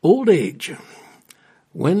Old age.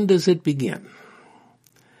 When does it begin?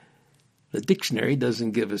 The dictionary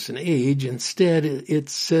doesn't give us an age. Instead, it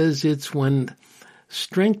says it's when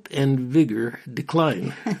strength and vigor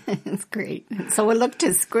decline. That's great. So we'll look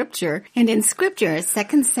to Scripture. And in Scripture,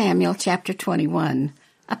 2 Samuel chapter 21,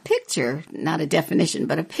 a picture, not a definition,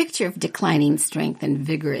 but a picture of declining strength and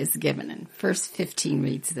vigor is given. And verse 15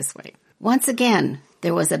 reads this way. Once again,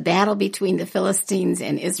 there was a battle between the Philistines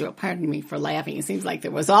and Israel. Pardon me for laughing. It seems like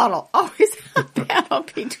there was always a battle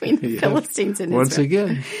between the Philistines and Israel. Once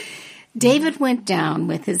again. David went down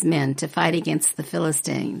with his men to fight against the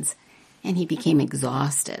Philistines, and he became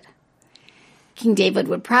exhausted. King David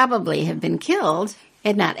would probably have been killed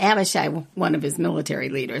had not Abishai, one of his military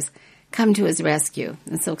leaders, come to his rescue.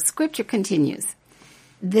 And so Scripture continues.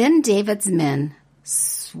 Then David's men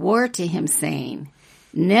swore to him, saying,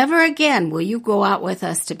 "Never again will you go out with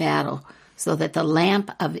us to battle, so that the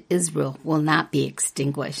lamp of Israel will not be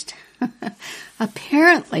extinguished."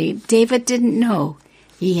 Apparently, David didn't know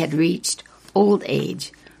he had reached old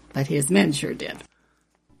age, but his men sure did.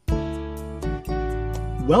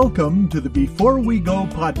 Welcome to the Before We Go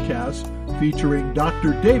podcast, featuring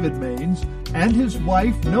Dr. David Maines and his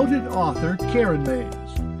wife, noted author Karen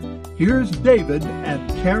Maines. Here's David and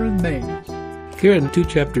Karen Maines. Karen, 2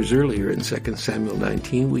 chapters earlier in 2 Samuel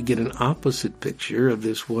 19, we get an opposite picture of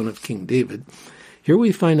this one of King David. Here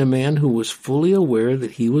we find a man who was fully aware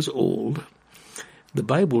that he was old. The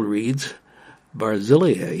Bible reads,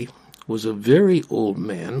 Barzillai was a very old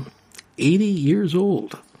man, 80 years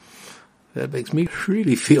old. That makes me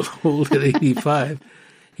really feel old at 85.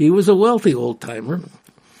 He was a wealthy old-timer.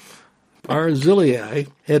 Barzillai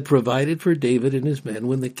had provided for David and his men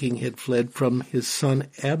when the king had fled from his son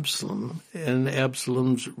Absalom and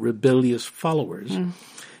Absalom's rebellious followers.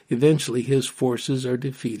 Eventually, his forces are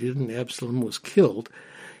defeated and Absalom was killed.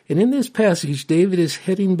 And in this passage, David is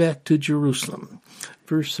heading back to Jerusalem.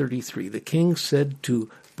 Verse 33, the king said to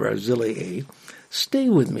Barzillai, "Stay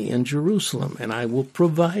with me in Jerusalem, and I will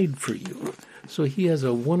provide for you." So he has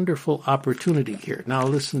a wonderful opportunity here. Now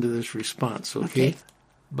listen to this response, okay?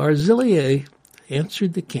 Barzillai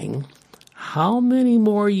answered the king, "How many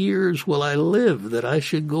more years will I live that I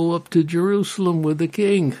should go up to Jerusalem with the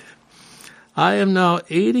king? I am now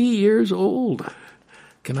 80 years old.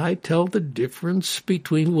 Can I tell the difference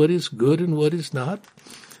between what is good and what is not?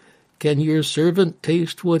 Can your servant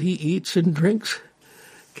taste what he eats and drinks?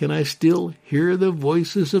 Can I still hear the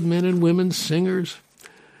voices of men and women singers?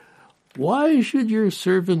 Why should your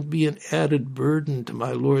servant be an added burden to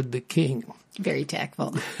my lord the king?" Very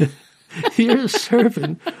tactful. "Your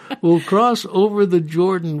servant will cross over the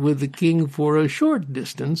Jordan with the king for a short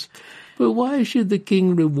distance, but why should the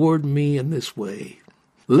king reward me in this way?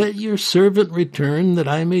 Let your servant return that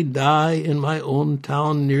I may die in my own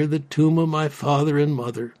town near the tomb of my father and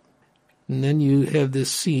mother." And then you have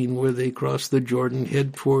this scene where they cross the Jordan,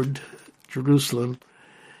 head toward Jerusalem.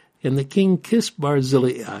 And the king kissed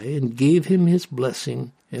Barzillai and gave him his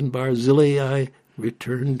blessing, and Barzillai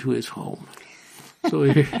returned to his home. So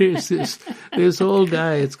here's this old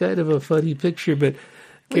guy. It's kind of a funny picture, but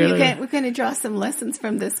we're going to draw some lessons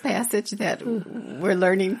from this passage that we're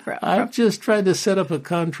learning from. I'm just trying to set up a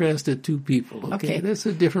contrast of two people, okay? That's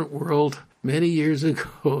a different world. Many years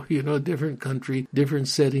ago, different country, different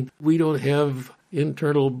setting. We don't have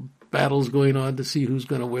internal battles going on to see who's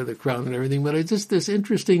going to wear the crown and everything. But it's just this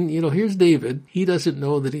interesting, here's David. He doesn't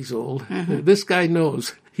know that he's old. This guy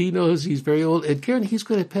knows. He knows he's very old. And Karen, he's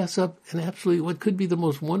going to pass up an absolutely what could be the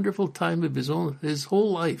most wonderful time of his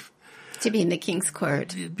whole life. To be in the king's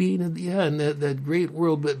court. Being in that great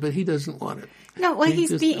world, but he doesn't want it. No, well,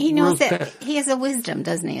 he knows that he has a wisdom,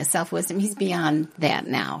 doesn't he? A self-wisdom. He's beyond that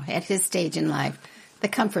now at his stage in life. The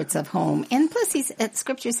comforts of home. And plus,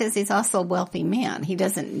 Scripture says he's also a wealthy man. He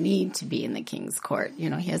doesn't need to be in the king's court. He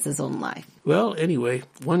has his own life. Well, anyway,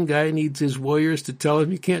 one guy needs his warriors to tell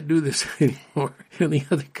him you can't do this anymore. And the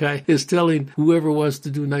other guy is telling whoever wants to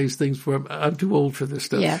do nice things for him, I'm too old for this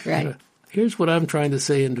stuff. Yeah, right. Here's what I'm trying to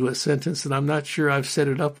say into a sentence, and I'm not sure I've set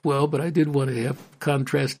it up well, but I did want to have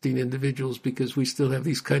contrasting individuals because we still have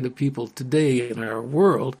these kind of people today in our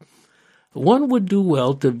world. One would do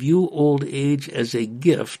well to view old age as a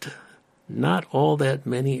gift. Not all that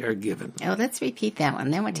many are given. Oh, let's repeat that one.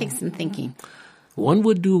 That one takes some thinking. One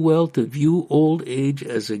would do well to view old age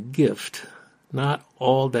as a gift. Not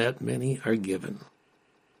all that many are given.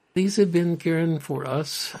 These have been, Karen, for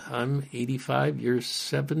us. I'm 85, you're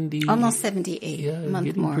 70. Almost 78. Yeah, a month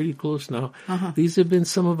getting more. Pretty close now. These have been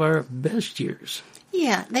some of our best years.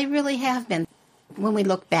 Yeah, they really have been. When we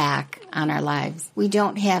look back on our lives, we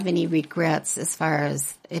don't have any regrets as far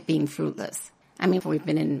as it being fruitless. I mean, we've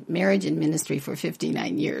been in marriage and ministry for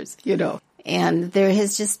 59 years, you know. And there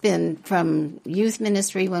has just been, from youth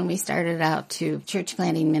ministry when we started out, to church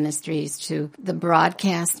planting ministries, to the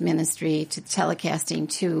broadcast ministry, to telecasting,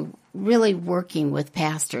 to really working with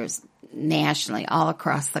pastors nationally all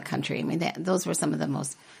across the country. I mean, those were some of the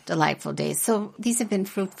most delightful days. So these have been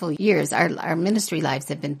fruitful years. Our ministry lives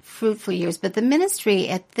have been fruitful years. But the ministry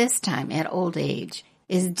at this time, at old age,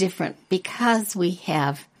 is different because we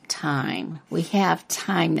have time. We have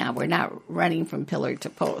time now. We're not running from pillar to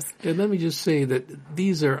post. And let me just say that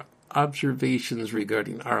these are observations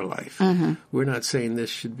regarding our life. We're not saying this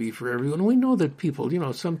should be for everyone. We know that people,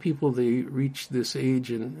 some people, they reach this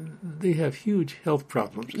age and they have huge health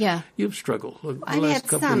problems. Yeah. You've struggled the I've last had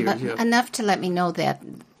couple some, of years. but Yeah. enough to let me know that,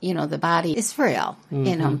 the body is frail,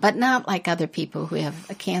 but not like other people who have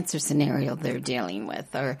a cancer scenario they're dealing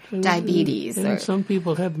with, or diabetes. And some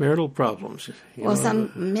people have marital problems.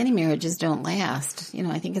 Many marriages don't last.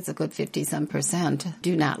 I think it's a good 50%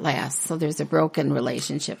 do not last. So there's a broken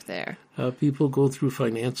relationship there. People go through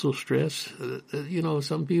financial stress.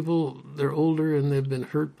 Some people, they're older and they've been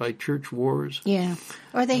hurt by church wars. Yeah.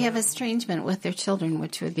 Or they have estrangement with their children,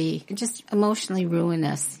 which would be just emotionally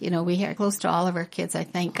ruinous. We are close to all of our kids. I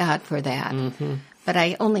thank God for that. But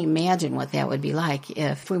I only imagine what that would be like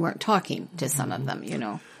if we weren't talking to some of them,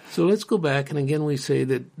 So let's go back, and again we say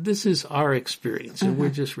that this is our experience, and we're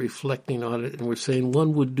just reflecting on it, and we're saying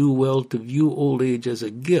one would do well to view old age as a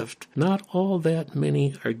gift. Not all that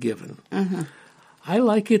many are given. I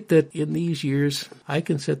like it that in these years I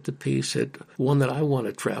can set the pace at one that I want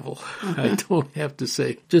to travel. I don't have to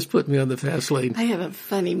say, just put me on the fast lane. I have a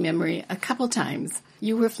funny memory. A couple times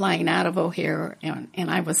you were flying out of O'Hare,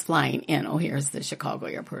 and I was flying in. O'Hare's the Chicago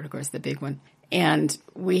airport, of course, the big one. And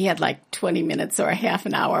we had like 20 minutes or a half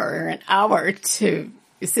an hour or an hour to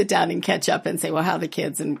sit down and catch up and say, well, how are the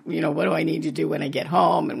kids? And, what do I need to do when I get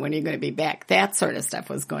home? And when are you going to be back? That sort of stuff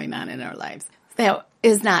was going on in our lives. That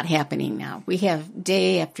is not happening now. We have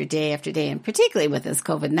day after day after day, and particularly with this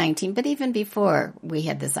COVID-19, but even before we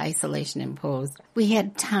had this isolation imposed, we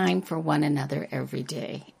had time for one another every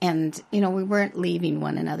day. And, we weren't leaving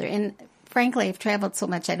one another. And frankly, I've traveled so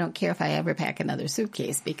much, I don't care if I ever pack another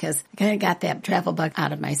suitcase, because I kind of got that travel bug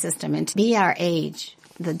out of my system. And to be our age,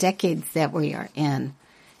 the decades that we are in,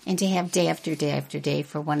 and to have day after day after day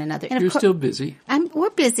for one another. And You're still busy. We're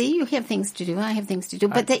busy. You have things to do. I have things to do.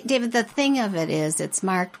 But, David, the thing of it is, it's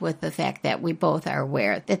marked with the fact that we both are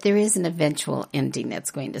aware that there is an eventual ending that's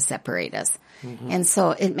going to separate us. And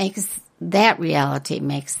so that reality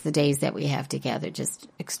makes the days that we have together just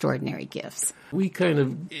extraordinary gifts. We kind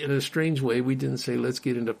of, in a strange way, we didn't say let's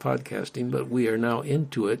get into podcasting, but we are now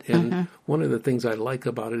into it. And one of the things I like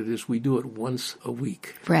about it is we do it once a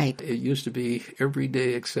week. Right. It used to be every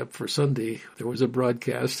day except for Sunday. There was a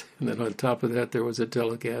broadcast, and then on top of that, there was a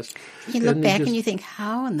telecast. You look back and you think,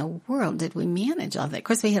 how in the world did we manage all that? Of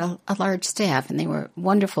course, we had a large staff, and they were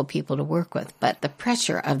wonderful people to work with, but the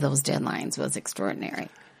pressure of those deadlines was extraordinary.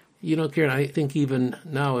 Karen, I think even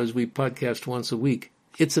now as we podcast once a week,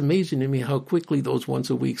 it's amazing to me how quickly those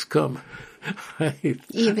once a weeks come.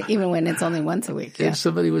 Even when it's only once a week. Yeah. If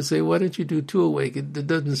somebody would say, why don't you do 2 a week? It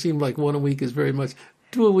doesn't seem like 1 a week is very much.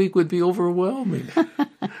 2 a week would be overwhelming.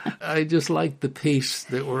 I just like the pace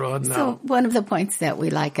that we're on now. So one of the points that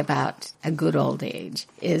we like about a good old age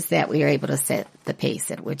is that we are able to set the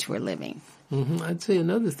pace at which we're living. I'd say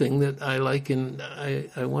another thing that I like, and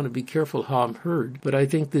I want to be careful how I'm heard, but I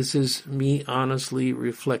think this is me honestly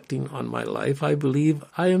reflecting on my life. I believe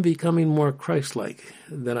I am becoming more Christ-like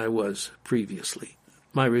than I was previously.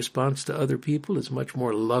 My response to other people is much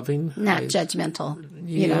more loving. Not judgmental.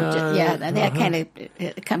 That kind of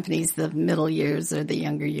accompanies the middle years or the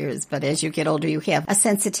younger years. But as you get older, you have a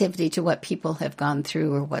sensitivity to what people have gone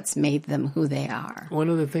through or what's made them who they are. One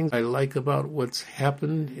of the things I like about what's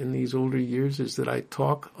happened in these older years is that I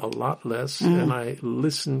talk a lot less and I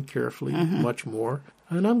listen carefully much more.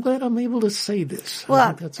 And I'm glad I'm able to say this.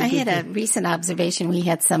 Well, I had a recent observation. We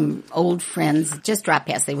had some old friends just drop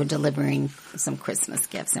past. They were delivering some Christmas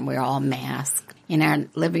gifts, and we were all masked. In our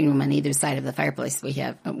living room on either side of the fireplace, we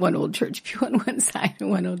have one old church pew on one side and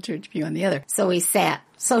one old church pew on the other. So we sat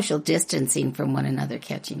social distancing from one another,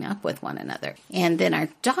 catching up with one another. And then our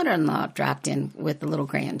daughter-in-law dropped in with the little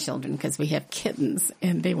grandchildren because we have kittens,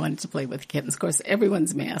 and they wanted to play with kittens. Of course,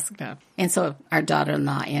 everyone's masked up. And so our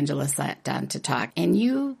daughter-in-law, Angela, sat down to talk. And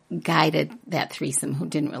you guided that threesome who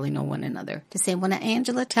didn't really know one another to say, well, now,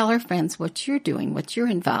 Angela, tell her friends what you're doing, what you're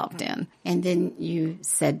involved in. And then you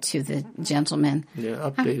said to the gentleman,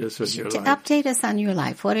 update us on your life. Update us on your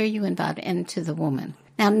life. What are you involved in? And to the woman,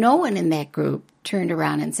 Now, no one in that group turned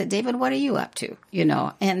around and said, David, what are you up to?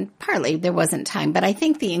 And partly there wasn't time, but I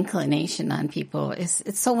think the inclination on people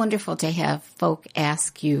it's so wonderful to have folk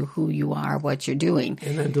ask you who you are, what you're doing.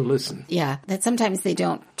 And then to listen. Yeah, that sometimes they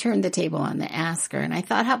don't turn the table on the asker. And I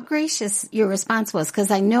thought how gracious your response was, because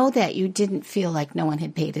I know that you didn't feel like no one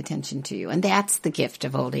had paid attention to you. And that's the gift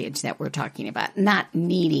of old age that we're talking about, not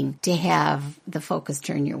needing to have the focus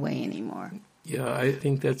turn your way anymore. Yeah, I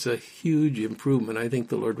think that's a huge improvement. I think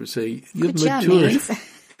the Lord would say, you've Good job, matured.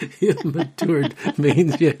 Maines. You've matured,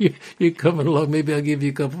 Maines. Yeah, you're coming along. Maybe I'll give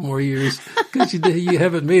you a couple more years because you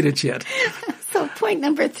haven't made it yet. So point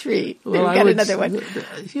number 3. Well, We've got another one.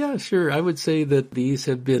 Yeah, sure. I would say that these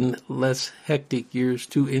have been less hectic years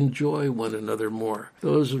to enjoy one another more.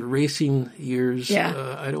 Those racing years,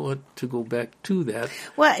 I don't want to go back to that.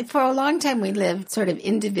 Well, for a long time we lived sort of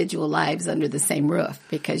individual lives under the same roof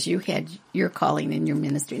because you had your calling in your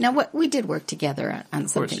ministry. Now, we did work together on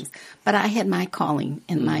some things, but I had my calling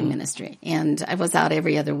in my ministry. And I was out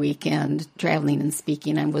every other weekend traveling and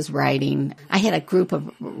speaking. I was writing. I had a group of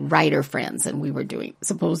writer friends, and we were doing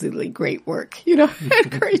supposedly great work,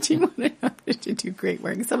 encouraging one another to do great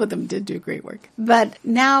work. Some of them did do great work. But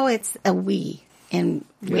now it's a we. And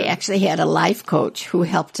we actually had a life coach who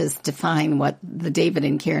helped us define what the David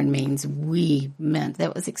and Karen Maines we meant.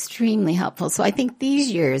 That was extremely helpful. So I think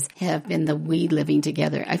these years have been the we living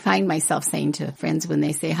together. I find myself saying to friends when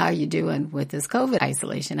they say, how are you doing with this COVID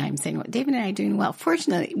isolation? I'm saying, well, David and I are doing well.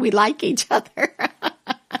 Fortunately, we like each other.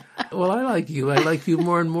 Well, I like you. I like you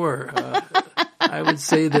more and more. I would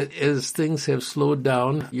say that as things have slowed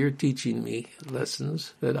down, you're teaching me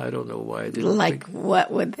lessons that I don't know why I didn't. Like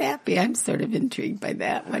what would that be? I'm sort of intrigued by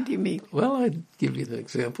that. What do you mean? Well, I'd give you an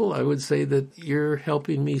example. I would say that you're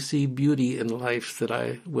helping me see beauty in life that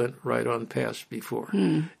I went right on past before.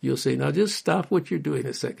 You'll say, now just stop what you're doing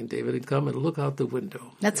a second, David, and come and look out the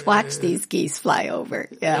window. Let's watch these geese fly over.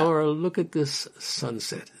 Yeah. Or look at this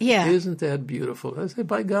sunset. Yeah. Isn't that beautiful? I say,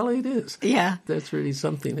 by golly, it is. Yeah. That's really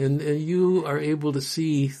something. And you are able to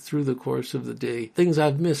see through the course of the day things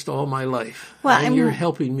I've missed all my life. Well, and you're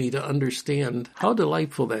helping me to understand how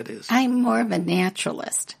delightful that is. I'm more of a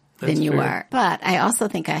naturalist than you are. But I also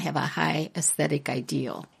think I have a high aesthetic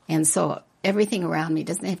ideal. And so everything around me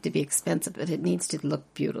doesn't have to be expensive, but it needs to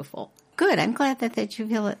look beautiful. Good. I'm glad that you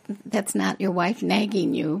feel that's not your wife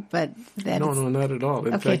nagging you, but that No, not at all.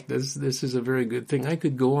 In fact, this is a very good thing. I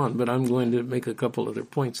could go on, but I'm going to make a couple other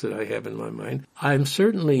points that I have in my mind. I'm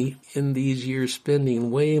certainly in these years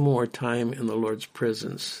spending way more time in the Lord's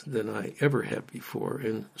presence than I ever have before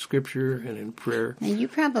in Scripture and in prayer. Now, you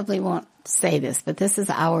probably won't say this, but this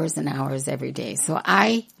is hours and hours every day. So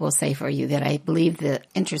I will say for you that I believe that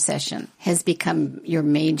intercession has become your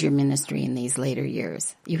major ministry in these later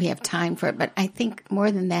years. You have time for it, but I think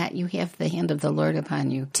more than that, you have the hand of the Lord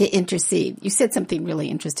upon you to intercede. You said something really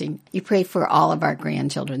interesting. You pray for all of our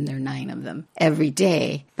grandchildren, there are 9 of them, every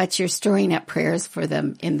day, but you're storing up prayers for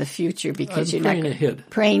them in the future because you're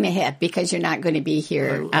praying ahead because you're not going to be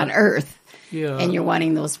here on earth. Yeah. And you're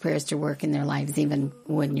wanting those prayers to work in their lives even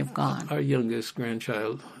when you've gone. Our youngest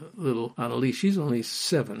grandchild, little Annalise, she's only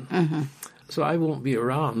 7. So I won't be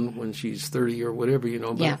around when she's 30 or whatever,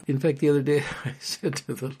 But in fact, the other day I said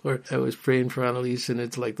to the Lord, I was praying for Annalise, and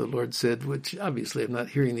it's like the Lord said, which obviously I'm not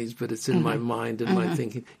hearing these, but it's in my mind and my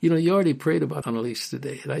thinking. You already prayed about Annalise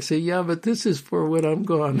today. And I say, yeah, but this is for when I'm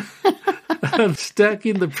gone. I'm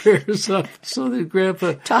stacking the prayers up so that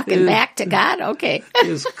Grandpa talking back to God. Okay,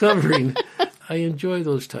 is covering. I enjoy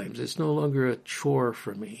those times. It's no longer a chore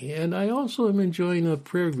for me, and I also am enjoying a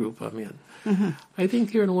prayer group I'm in. I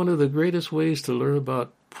think, Karen, one of the greatest ways to learn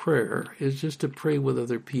about prayer is just to pray with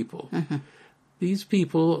other people. These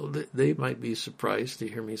people, they might be surprised to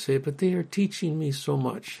hear me say it, but they are teaching me so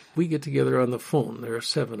much. We get together on the phone. There are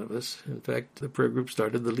 7 of us. In fact, the prayer group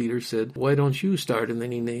started. The leader said, why don't you start? And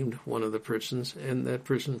then he named one of the persons, and that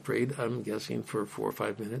person prayed, I'm guessing, for 4 or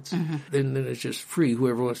 5 minutes. Then it's just free,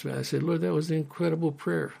 whoever wants to. I said, Lord, that was an incredible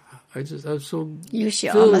prayer. I was so You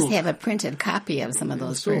should filled, almost have a printed copy of some of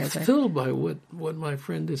those prayers. So filled by what my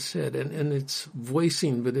friend has said, and it's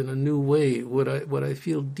voicing, but in a new way, what I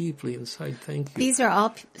feel deeply inside. Thank you. These are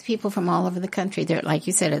all people from all over the country. They're, like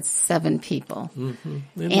you said, it's 7 people.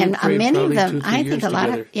 And many of them, 2-3 I think a lot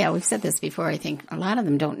together. we've said this before, I think a lot of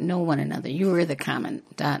them don't know one another. You are the common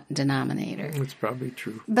denominator. It's probably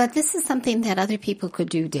true. But this is something that other people could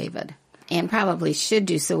do, David, and probably should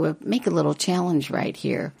do. So we'll make a little challenge right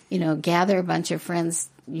here. Gather a bunch of friends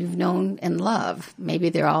you've known and love. Maybe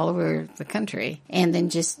they're all over the country. And then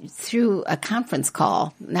just through a conference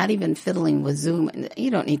call, not even fiddling with Zoom.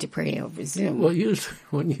 You don't need to pray over Zoom. Well, usually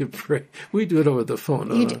when you pray, we do it over the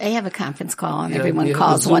phone. I have a conference call, and everyone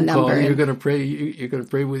calls one number. You're going to pray. You're going to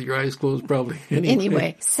pray with your eyes closed, probably.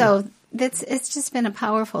 Anyway, so it's just been a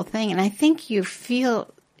powerful thing, and I think you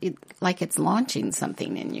feel like it's launching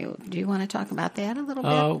something in you. Do you want to talk about that a little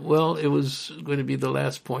bit? Well, it was going to be the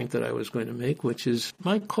last point that I was going to make, which is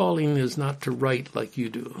my calling is not to write like you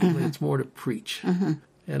do. Mm-hmm. It's more to preach. Mm-hmm.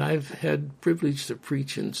 And I've had privilege to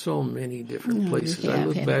preach in so many different places. I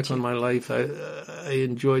look back on my life. I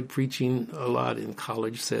enjoyed preaching a lot in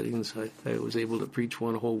college settings. I was able to preach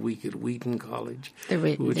one whole week at Wheaton College,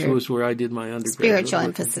 which was where I did my undergraduate Spiritual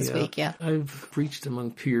Emphasis Week, yeah. I've preached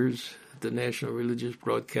among peers, the National Religious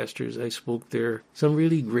Broadcasters. I spoke there. Some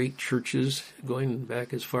really great churches, going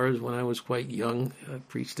back as far as when I was quite young. I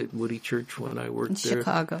preached at Moody Church when I worked there.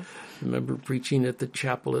 Chicago. I remember preaching at the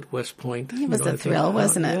chapel at West Point. It was a thrill,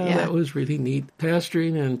 wasn't it? Yeah, that was really neat.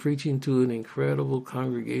 Pastoring and preaching to an incredible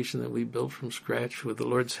congregation that we built from scratch with the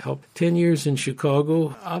Lord's help. 10 years in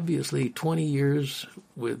Chicago, obviously 20 years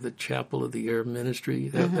with the Chapel of the Air Ministry.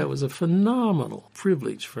 That was a phenomenal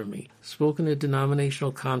privilege for me. Spoken at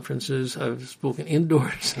denominational conferences. I've spoken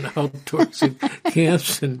indoors and outdoors at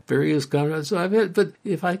camps and various conferences. So but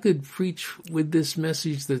if I could preach with this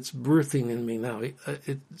message that's birthing in me now,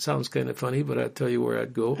 it sounds kind of funny, but I'll tell you where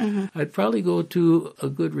I'd go. Mm-hmm. I'd probably go to a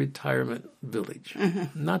good retirement village.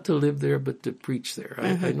 Mm-hmm. Not to live there, but to preach there.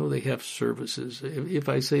 Mm-hmm. I know they have services. If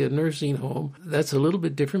I say a nursing home, that's a little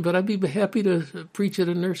bit different, but I'd be happy to preach at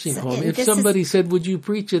a nursing home. If somebody said, would you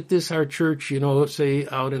preach at our church, say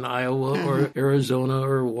out in Iowa or Arizona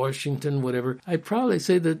or Washington, whatever, I'd probably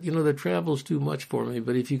say that, the travel's too much for me,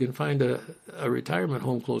 but if you can find a retirement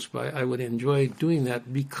home close by, I would enjoy doing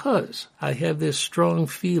that because I have this strong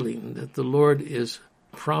feeling that the Lord is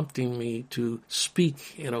prompting me to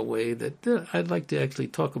speak in a way that I'd like to actually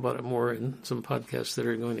talk about it more in some podcasts that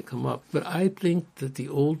are going to come up. But I think that the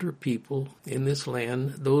older people in this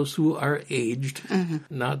land, those who are aged,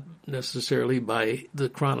 not necessarily by the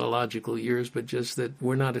chronological years, but just that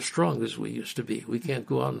we're not as strong as we used to be. We can't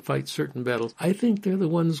go out and fight certain battles. I think they're the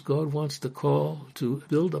ones God wants to call to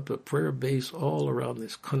build up a prayer base all around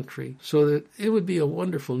this country so that it would be a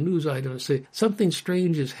wonderful news item to say something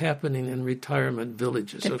strange is happening in retirement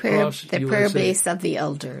villages across the prayer base of the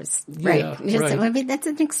elders. Right. Right. I mean, that's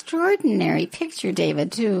an extraordinary picture,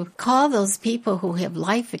 David, to call those people who have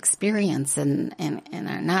life experience and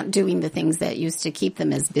are not doing the things that used to keep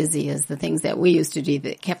them as busy as the things that we used to do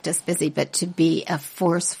that kept us busy, but to be a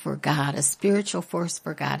force for God, a spiritual force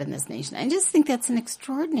for God in this nation. I just think that's an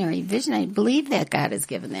extraordinary vision. I believe that God has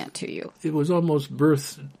given that to you. It was almost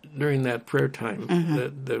birthed during that prayer time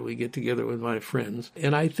that we get together with my friends.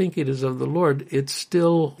 And I think it is of the Lord. It's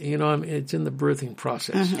still, it's in the birthing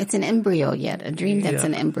process. It's an embryo yet, a dream that's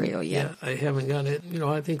an embryo yet. Yeah, I haven't got it.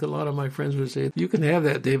 I think a lot of my friends would say, you can have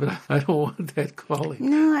that, David. I don't want that calling.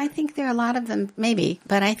 No, I think there are a lot of them, maybe,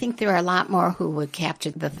 but I think there are a lot more who would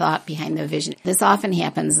capture the thought behind the vision. This often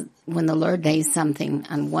happens when the Lord lays something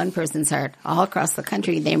on one person's heart. All across the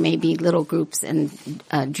country, there may be little groups and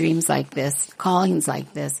dreams like this, callings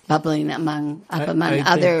like this, bubbling among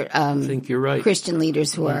other think you're right. Christian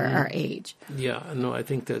leaders who are our age. Yeah, no, I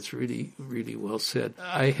think that's really, really well said.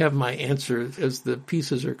 I have my answer as the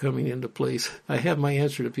pieces are coming into place. I have my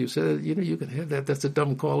answer to people who say, you can have that. That's a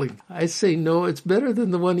dumb calling. I say, no, it's better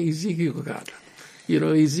than the one Ezekiel got.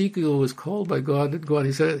 Ezekiel was called by God, and God,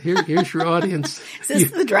 he said, here's your audience. Is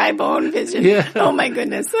this the dry bone vision? Yeah. Oh, my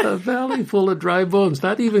goodness. A valley full of dry bones,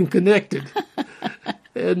 not even connected.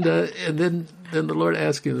 And then the Lord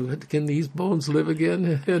asked him, can these bones live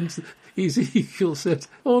again? And Ezekiel said,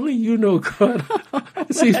 only you know, God.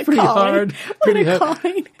 It seems pretty hard.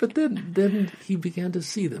 But then he began to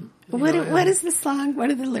see them. What is the song?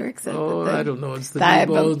 What are the lyrics of it? I don't know. It's the knee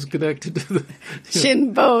bones connected to the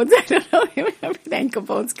shin bones. I don't know. The ankle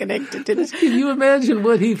bones connected to the. Can you imagine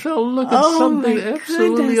what he felt? Look at something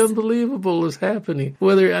absolutely unbelievable is happening.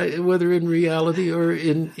 Whether in reality or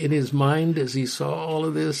in his mind as he saw all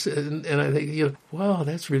of this, and I think wow,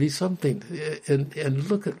 that's really something. And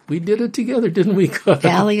look at, we did it together, didn't we, God?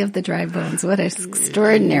 Valley of the Dry Bones. What an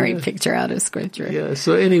extraordinary picture out of Scripture. Yeah.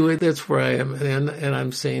 So anyway, that's where I am, and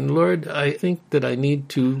I'm saying, Lord, I think that I need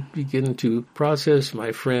to begin to process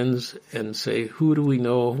my friends and say, who do we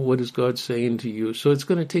know? What is God saying to you? So it's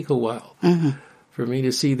going to take a while for me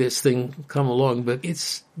to see this thing come along, but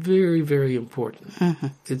it's very, very important.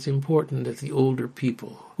 It's important that the older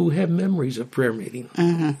people who have memories of prayer meeting,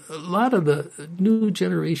 a lot of the new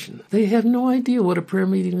generation, they have no idea what a prayer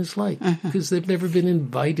meeting is like because they've never been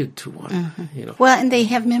invited to one. Well, and they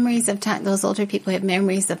have memories of time. Those older people have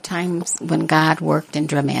memories of times when God worked in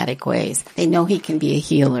dramatic ways. They know He can be a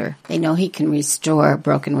healer. They know He can restore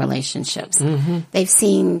broken relationships. They've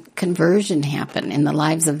seen conversion happen in the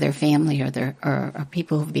lives of their family or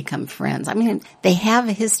people who've become friends. I mean, they have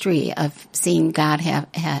a history of seeing God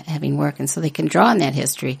having work, and so they can draw on that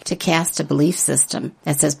history to cast a belief system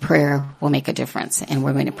that says prayer will make a difference, and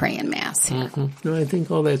we're going to pray in Mass here. No, I think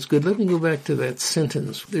all that's good. Let me go back to that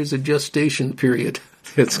sentence. There's a gestation period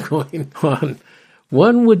that's going on.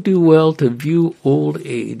 One would do well to view old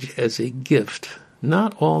age as a gift.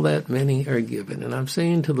 Not all that many are given. And I'm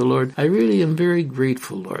saying to the Lord, I really am very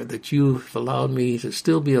grateful, Lord, that you've allowed me to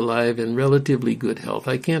still be alive in relatively good health.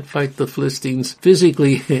 I can't fight the Philistines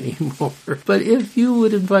physically anymore. But if you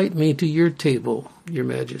would invite me to your table, Your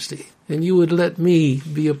Majesty, and you would let me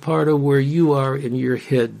be a part of where you are in your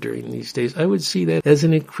head during these days, I would see that as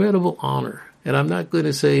an incredible honor. And I'm not going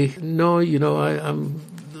to say, no, I'm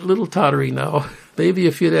a little tottery now. Maybe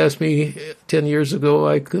if you'd asked me 10 years ago,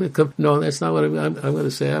 I could have come. No, that's not what I'm going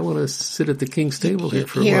to say. I want to sit at the King's table here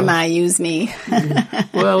for a while. Here am I, use me.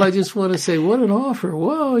 Well, I just want to say, what an offer.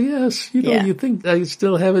 Wow, yes. You think I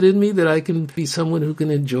still have it in me that I can be someone who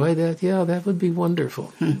can enjoy that? Yeah, that would be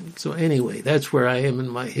wonderful. So anyway, that's where I am in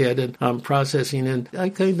my head, and I'm processing, and I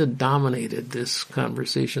kind of dominated this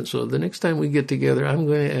conversation. So the next time we get together, I'm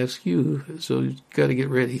going to ask you, so you've got to get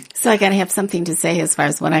ready. So I got to have something to say as far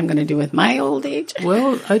as what I'm going to do with my old age?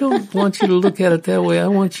 Well, I don't want you to look at it that way. I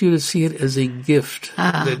want you to see it as a gift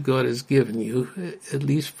that God has given you, at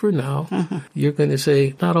least for now. You're going to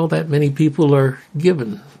say, not all that many people are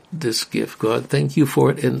given this gift, God. Thank you for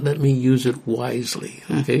it, and let me use it wisely,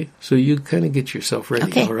 okay? So you kind of get yourself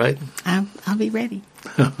ready, all right? I'll be ready.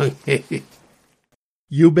 Okay.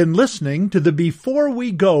 You've been listening to the Before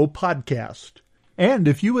We Go podcast. And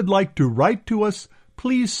if you would like to write to us,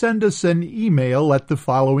 please send us an email at the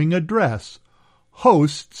following address: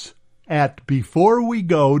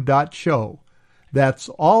 hosts@beforewego.show. That's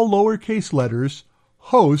all lowercase letters,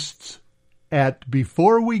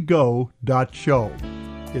 hosts@beforewego.show.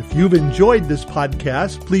 If you've enjoyed this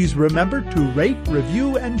podcast, please remember to rate,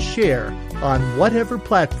 review, and share on whatever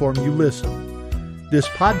platform you listen. This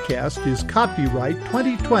podcast is copyright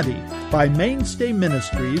 2020 by Mainstay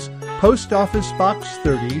Ministries, Post Office Box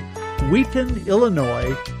 30, Wheaton,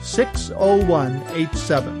 Illinois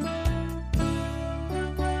 60187.